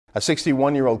A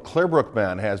 61-year-old Clearbrook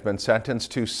man has been sentenced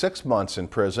to 6 months in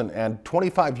prison and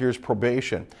 25 years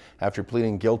probation after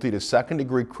pleading guilty to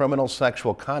second-degree criminal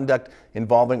sexual conduct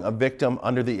involving a victim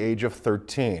under the age of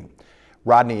 13.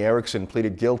 Rodney Erickson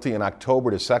pleaded guilty in October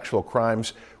to sexual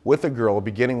crimes with a girl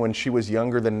beginning when she was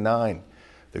younger than 9.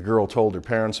 The girl told her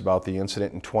parents about the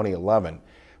incident in 2011.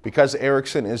 Because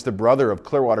Erickson is the brother of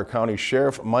Clearwater County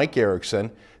Sheriff Mike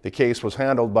Erickson, the case was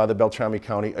handled by the Beltrami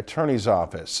County Attorney's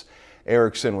Office.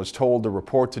 Erickson was told to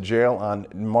report to jail on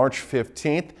March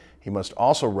 15th. He must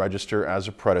also register as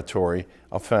a predatory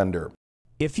offender.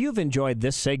 If you've enjoyed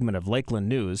this segment of Lakeland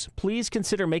News, please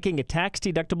consider making a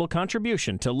tax-deductible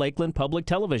contribution to Lakeland Public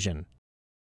Television.